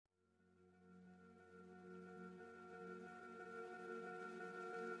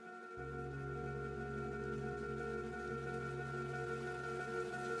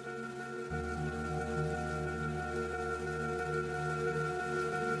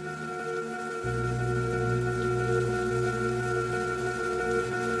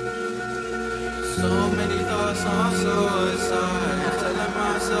So many thoughts on suicide. Telling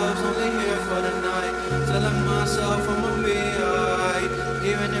myself only here for the night. Telling myself I'ma be alright,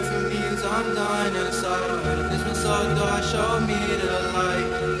 even if it means I'm dying inside. It's been so dark, show me the light.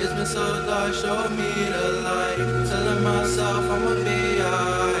 It's been so dark, show me the light. Telling myself I'ma be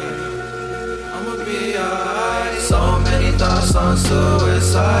alright, I'ma be alright. So many thoughts on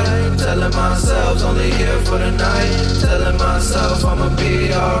suicide. Telling myself only here for the night. Telling myself I'ma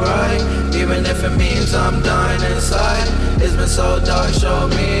be alright, even if it means I'm dying inside. It's been so dark, show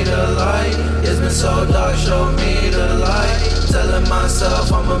me the light. It's been so dark, show me the light. Telling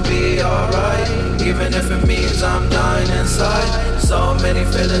myself I'ma be alright, even if it means I'm dying inside. So many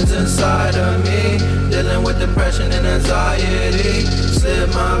feelings inside of me, dealing with depression and anxiety. Slit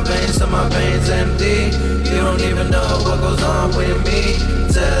my veins till my veins empty. You don't even know what goes on with me,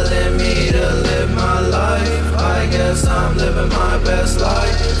 telling me to live my life. I guess I'm living my best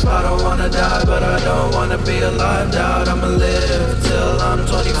life. I don't wanna die, but I don't wanna be alive. Doubt I'ma live till I'm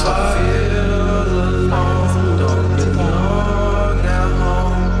 25. I feel alone, don't belong at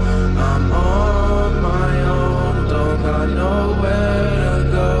home. I'm on my own, don't got nowhere to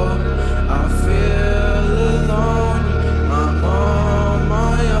go. I feel alone, I'm on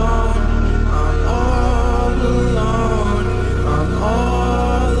my own. I'm all alone, I'm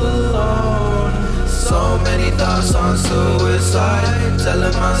all alone. So many thoughts on suicide.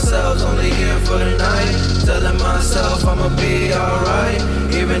 Telling myself only here for the night. Telling myself I'ma be alright,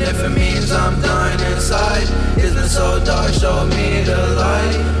 even if it means I'm dying inside. It's been so dark, show me the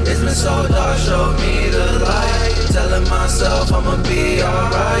light. It's been so dark, show me the light. Telling myself I'ma be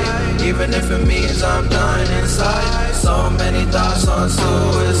alright, even if it means I'm dying inside. So many thoughts on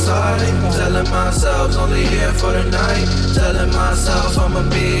suicide. Telling myself only here for the night. Telling myself I'ma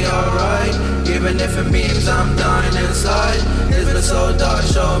be alright, even if it means I'm dying inside. It's been so dark,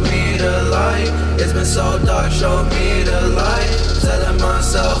 show me the light. It's been so dark, show me the light. Telling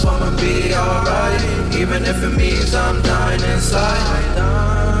myself I'ma be alright, even if it means I'm dying